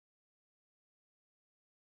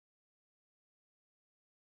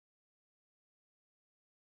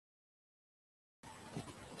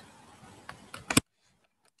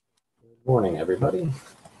Morning, everybody.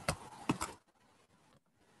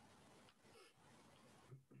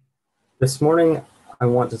 This morning, I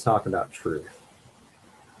want to talk about truth.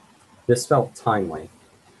 This felt timely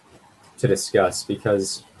to discuss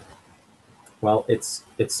because, well, it's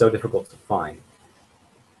so difficult to find.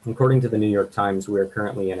 According to the New York Times, we are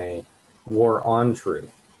currently in a war on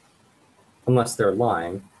truth. Unless they're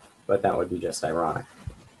lying, but that would be just ironic.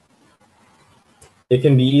 It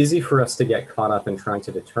can be easy for us to get caught up in trying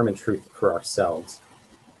to determine truth for ourselves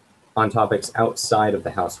on topics outside of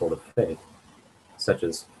the household of faith, such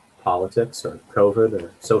as politics or COVID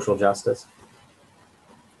or social justice.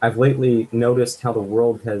 I've lately noticed how the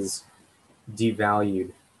world has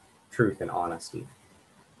devalued truth and honesty.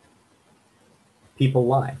 People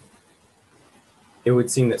lie. It would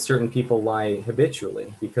seem that certain people lie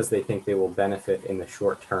habitually because they think they will benefit in the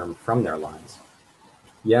short term from their lies.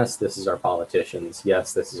 Yes, this is our politicians.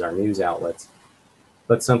 Yes, this is our news outlets.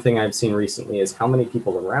 But something I've seen recently is how many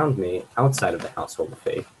people around me outside of the household of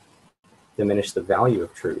faith diminish the value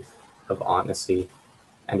of truth, of honesty,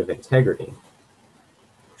 and of integrity.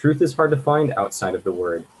 Truth is hard to find outside of the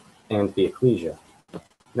Word and the Ecclesia.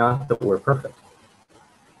 Not that we're perfect.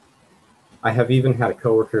 I have even had a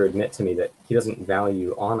coworker admit to me that he doesn't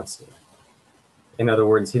value honesty. In other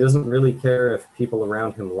words, he doesn't really care if people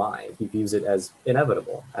around him lie. He views it as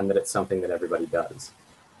inevitable and that it's something that everybody does.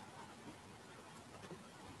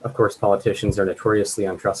 Of course, politicians are notoriously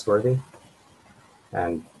untrustworthy,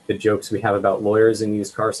 and the jokes we have about lawyers and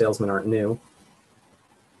used car salesmen aren't new.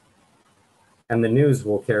 And the news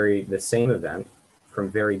will carry the same event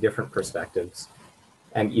from very different perspectives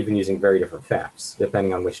and even using very different facts,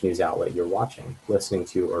 depending on which news outlet you're watching, listening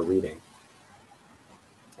to, or reading.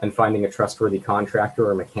 And finding a trustworthy contractor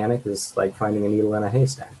or mechanic is like finding a needle in a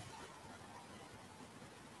haystack.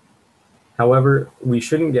 However, we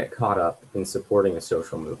shouldn't get caught up in supporting a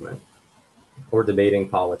social movement, or debating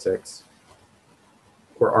politics,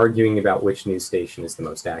 or arguing about which news station is the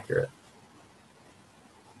most accurate.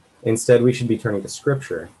 Instead, we should be turning to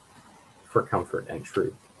Scripture for comfort and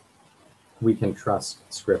truth. We can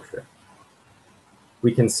trust Scripture.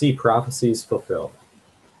 We can see prophecies fulfilled,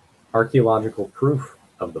 archaeological proof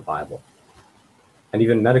of the Bible, and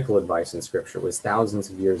even medical advice in Scripture was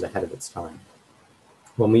thousands of years ahead of its time.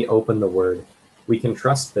 When we open the Word, we can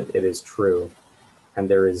trust that it is true, and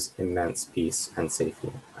there is immense peace and safety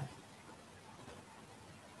in it.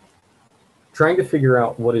 Trying to figure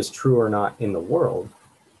out what is true or not in the world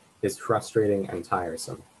is frustrating and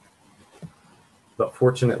tiresome. But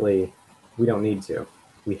fortunately, we don't need to.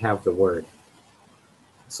 We have the Word.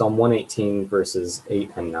 Psalm 118, verses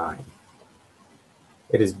 8 and 9.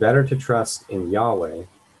 It is better to trust in Yahweh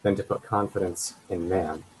than to put confidence in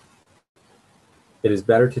man. It is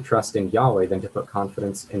better to trust in Yahweh than to put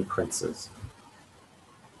confidence in princes.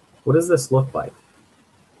 What does this look like?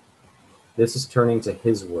 This is turning to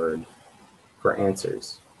His Word for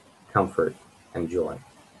answers, comfort, and joy.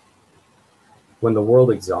 When the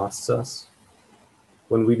world exhausts us,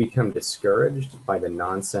 when we become discouraged by the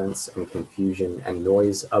nonsense and confusion and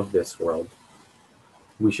noise of this world,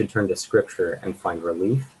 we should turn to Scripture and find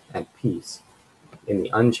relief and peace in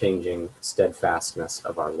the unchanging steadfastness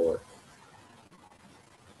of our Lord.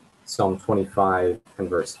 Psalm 25 and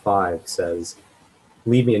verse 5 says,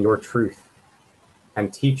 "Lead me in your truth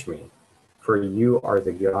and teach me, for you are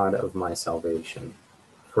the God of my salvation.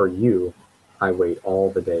 For you I wait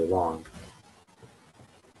all the day long."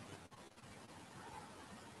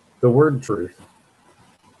 The word truth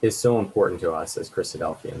is so important to us as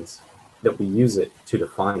Christadelphians that we use it to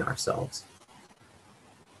define ourselves.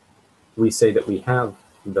 We say that we have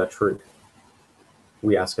the truth.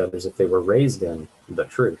 We ask others if they were raised in the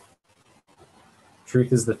truth.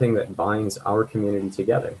 Truth is the thing that binds our community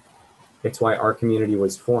together. It's why our community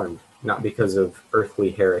was formed, not because of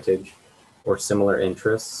earthly heritage or similar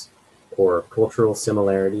interests or cultural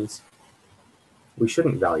similarities. We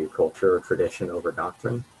shouldn't value culture or tradition over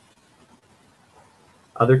doctrine.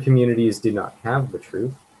 Other communities did not have the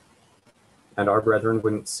truth, and our brethren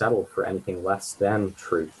wouldn't settle for anything less than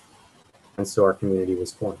truth, and so our community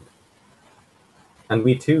was formed. And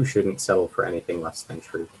we too shouldn't settle for anything less than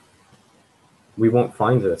truth. We won't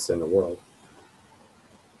find this in the world.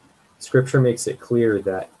 Scripture makes it clear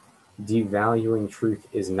that devaluing truth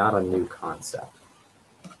is not a new concept.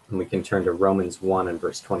 And we can turn to Romans 1 and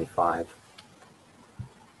verse 25.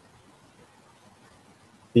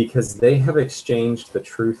 Because they have exchanged the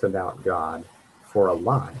truth about God for a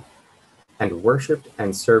lie, and worshipped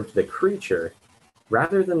and served the creature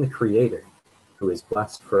rather than the Creator, who is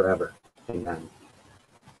blessed forever. Amen.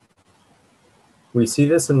 We see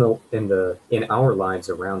this in our lives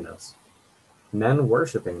around us. men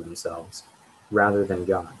worshiping themselves rather than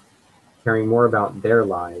God, caring more about their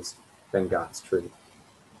lies than God's truth.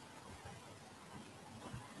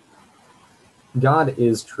 God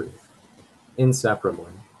is truth,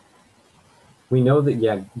 inseparably. We know that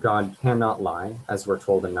yet God cannot lie, as we're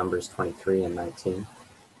told in Numbers 23 and 19.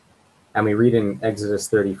 And we read in Exodus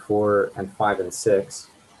 34 and 5 and 6,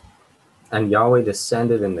 and Yahweh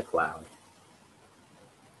descended in the cloud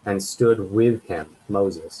and stood with him,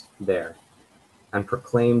 Moses, there, and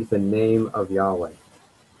proclaimed the name of Yahweh.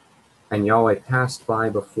 And Yahweh passed by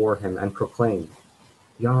before him and proclaimed,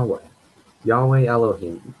 Yahweh, Yahweh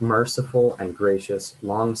Elohim, merciful and gracious,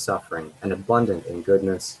 long-suffering, and abundant in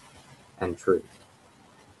goodness and truth.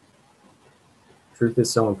 Truth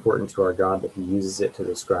is so important to our God that he uses it to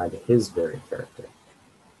describe his very character.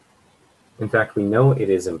 In fact, we know it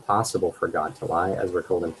is impossible for God to lie, as we're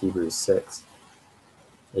told in Hebrews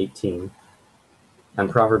 6:18. And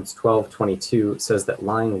Proverbs 12:22 says that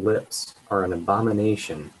lying lips are an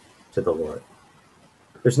abomination to the Lord.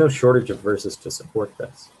 There's no shortage of verses to support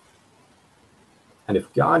this. And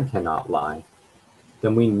if God cannot lie,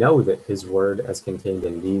 then we know that his word, as contained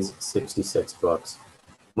in these 66 books,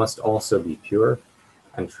 must also be pure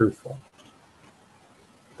and truthful.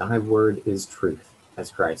 Thy word is truth,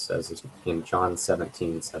 as Christ says in John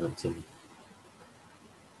 17:17.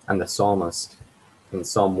 And the psalmist in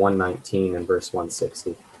Psalm 119 and verse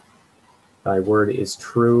 160, thy word is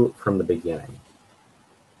true from the beginning,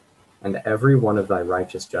 and every one of thy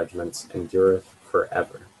righteous judgments endureth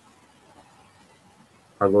forever.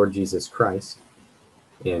 Our Lord Jesus Christ,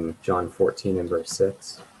 in John 14 and verse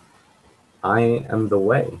 6, I am the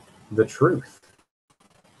way, the truth,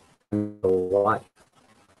 and the life.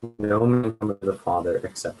 No man cometh to the Father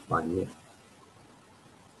except by me.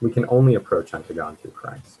 We can only approach unto God through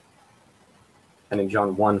Christ. And in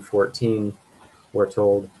John 1:14, we're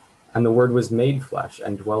told, and the Word was made flesh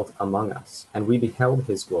and dwelt among us, and we beheld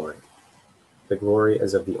his glory, the glory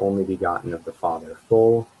as of the only begotten of the Father,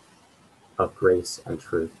 full of grace and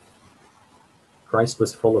truth. Christ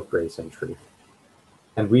was full of grace and truth,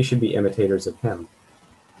 and we should be imitators of him.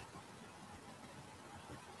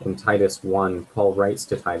 In Titus 1, Paul writes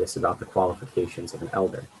to Titus about the qualifications of an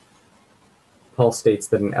elder. Paul states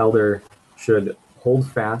that an elder should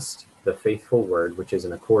hold fast the faithful word which is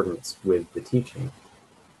in accordance with the teaching,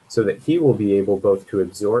 so that he will be able both to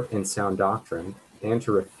exhort in sound doctrine and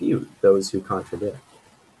to refute those who contradict.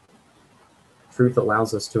 Truth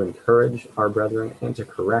allows us to encourage our brethren and to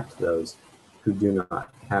correct those who do not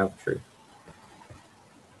have truth.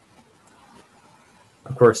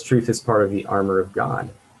 Of course, truth is part of the armor of God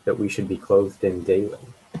that we should be clothed in daily.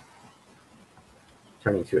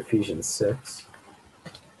 Turning to Ephesians 6.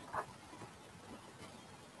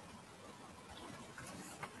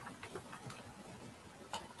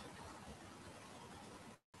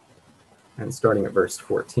 And starting at verse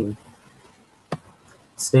 14.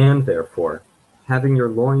 Stand therefore, having your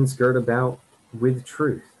loins girt about with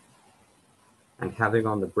truth, and having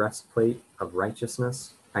on the breastplate of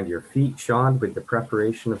righteousness, and your feet shod with the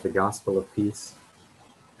preparation of the gospel of peace.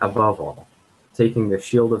 Above all, taking the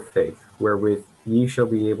shield of faith, wherewith ye shall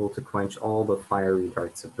be able to quench all the fiery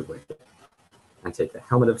darts of the wicked, and take the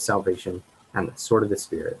helmet of salvation and the sword of the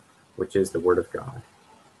Spirit, which is the word of God.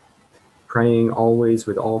 Praying always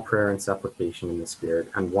with all prayer and supplication in the Spirit,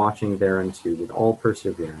 and watching thereunto with all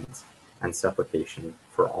perseverance and supplication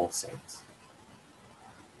for all saints.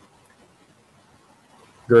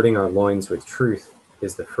 Girding our loins with truth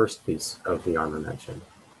is the first piece of the armor mentioned.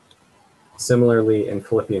 Similarly, in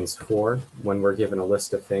Philippians 4, when we're given a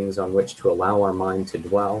list of things on which to allow our mind to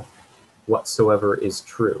dwell, whatsoever is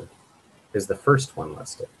true is the first one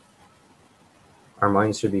listed. Our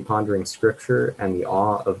minds should be pondering Scripture and the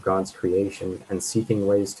awe of God's creation and seeking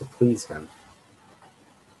ways to please him.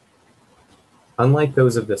 Unlike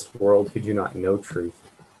those of this world who do not know truth,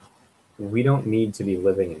 we don't need to be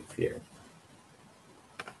living in fear.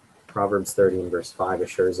 Proverbs 30 and verse 5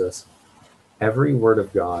 assures us, every word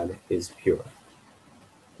of God is pure.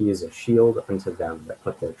 He is a shield unto them that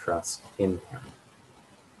put their trust in him.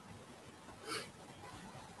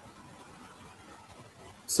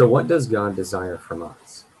 So what does God desire from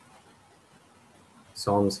us?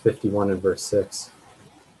 Psalms 51 and verse 6.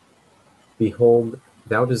 Behold,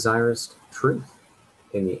 thou desirest truth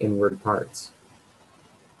in the inward parts,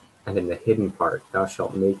 and in the hidden part thou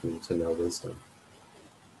shalt make me to know wisdom.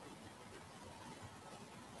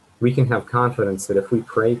 We can have confidence that if we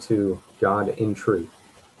pray to God in truth,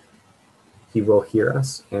 he will hear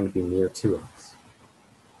us and be near to us.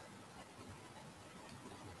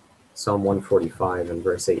 Psalm 145 and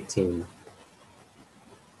verse 18.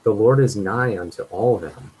 The Lord is nigh unto all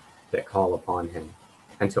them that call upon him,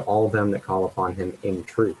 and to all them that call upon him in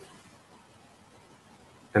truth.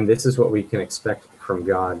 And this is what we can expect from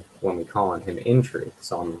God when we call on him in truth,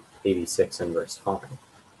 Psalm 86 and verse 5.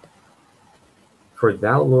 For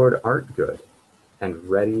thou, Lord, art good, and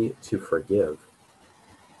ready to forgive,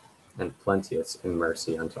 and plenteous in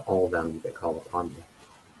mercy unto all them that call upon thee.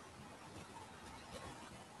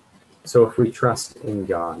 So if we trust in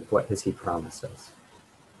God, what has he promised us?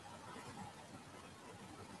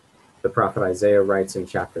 The prophet Isaiah writes in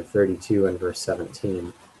chapter 32 and verse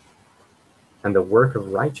 17, and the work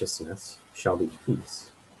of righteousness shall be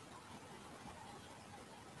peace.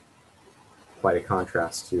 Quite a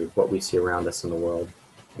contrast to what we see around us in the world.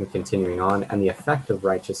 And continuing on, and the effect of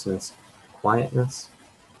righteousness, quietness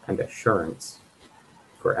and assurance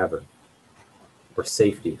forever, or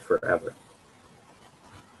safety forever.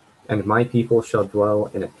 And my people shall dwell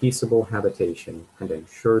in a peaceable habitation, and in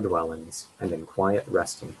sure dwellings, and in quiet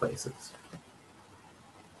resting places.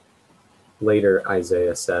 Later,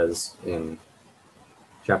 Isaiah says in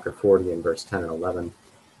chapter 40 and verse 10 and 11,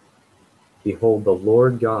 behold, the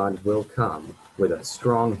Lord God will come with a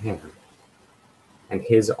strong hand, and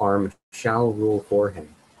his arm shall rule for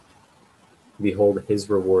him. Behold, his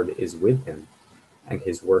reward is with him, and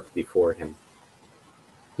his work before him.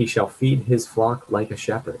 He shall feed his flock like a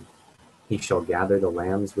shepherd. He shall gather the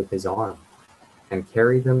lambs with his arm, and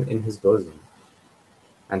carry them in his bosom,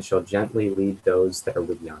 and shall gently lead those that are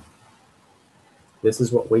with young. This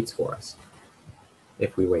is what waits for us,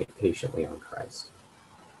 if we wait patiently on Christ.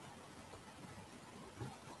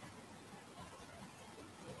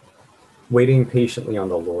 Waiting patiently on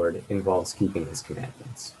the Lord involves keeping his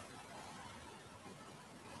commandments.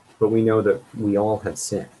 But we know that we all have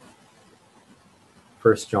sinned.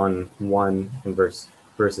 1 John 1 and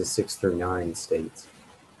verses 6 through 9 states,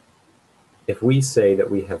 if we say that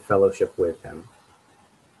we have fellowship with him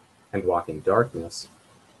and walk in darkness,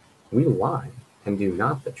 we lie and do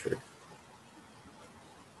not the truth.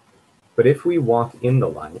 But if we walk in the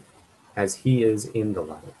light, as he is in the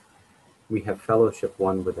light, we have fellowship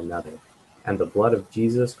one with another, and the blood of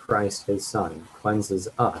Jesus Christ, his Son, cleanses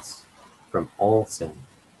us from all sin.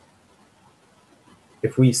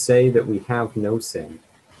 If we say that we have no sin,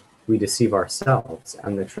 we deceive ourselves,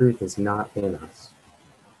 and the truth is not in us.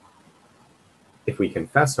 If we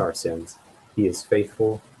confess our sins, he is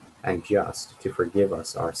faithful and just to forgive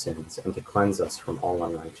us our sins and to cleanse us from all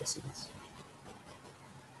unrighteousness.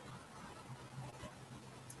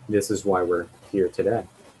 This is why we're here today,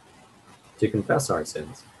 to confess our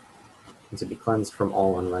sins and to be cleansed from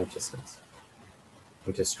all unrighteousness,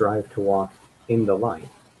 and to strive to walk in the light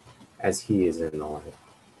as he is in the light.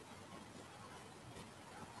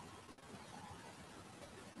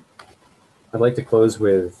 I'd like to close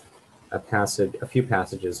with a few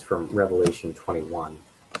passages from Revelation 21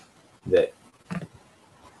 that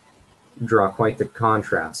draw quite the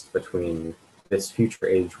contrast between this future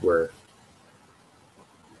age we're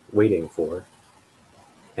waiting for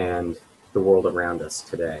and the world around us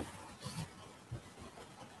today.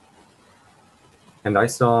 And I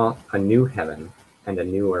saw a new heaven and a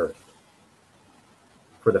new earth.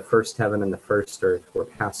 For the first heaven and the first earth were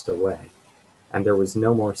passed away, and there was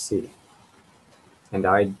no more sea. And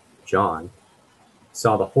I, John,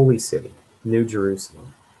 saw the holy city, New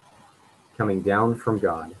Jerusalem, coming down from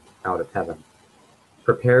God out of heaven,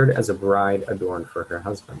 prepared as a bride adorned for her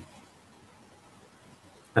husband.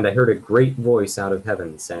 And I heard a great voice out of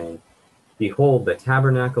heaven saying, behold, the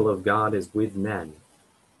tabernacle of God is with men,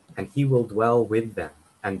 and he will dwell with them,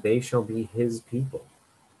 and they shall be his people.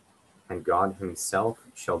 And God himself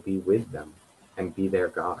shall be with them, and be their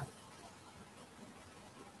God.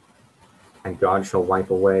 And God shall wipe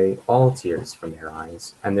away all tears from their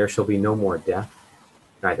eyes, and there shall be no more death,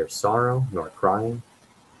 neither sorrow nor crying,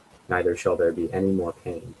 neither shall there be any more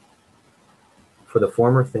pain. For the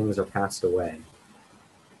former things are passed away.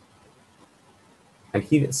 And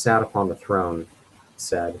he that sat upon the throne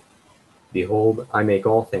said, behold, I make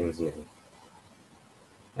all things new.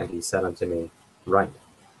 And he said unto me, write,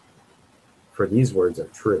 for these words are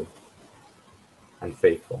true and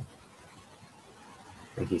faithful.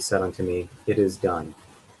 And he said unto me, it is done.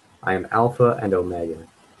 I am Alpha and Omega,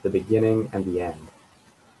 the beginning and the end.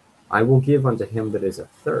 I will give unto him that is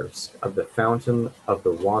athirst of the fountain of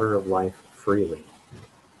the water of life freely.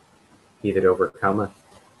 He that overcometh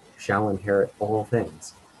shall inherit all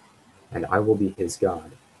things, and I will be his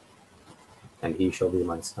God, and he shall be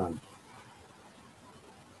my son.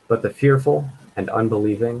 But the fearful and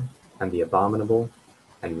unbelieving, and the abominable,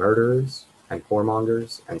 and murderers, and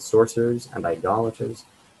whoremongers, and sorcerers, and idolaters,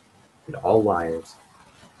 and all liars,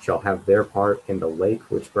 shall have their part in the lake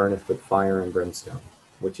which burneth with fire and brimstone,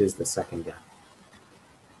 which is the second death.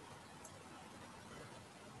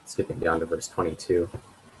 Skipping down to verse 22.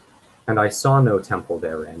 And I saw no temple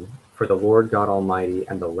therein, for the Lord God Almighty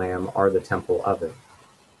and the Lamb are the temple of it.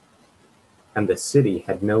 And the city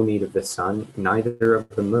had no need of the sun, neither of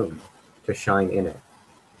the moon, to shine in it,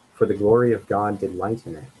 for the glory of God did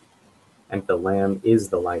lighten it, and the Lamb is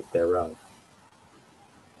the light thereof.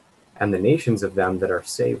 And the nations of them that are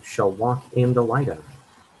saved shall walk in the light of it,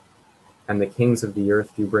 and the kings of the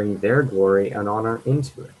earth do bring their glory and honor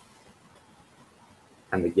into it.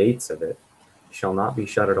 And the gates of it shall not be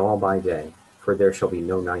shut at all by day, for there shall be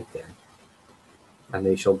no night there. And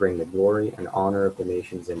they shall bring the glory and honor of the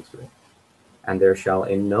nations into it. And there shall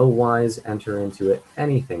in no wise enter into it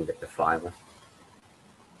anything that defileth,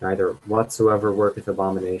 neither whatsoever worketh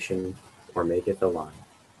abomination, or maketh a lie,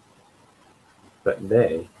 but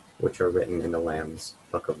they which are written in the Lamb's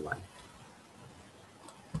book of life.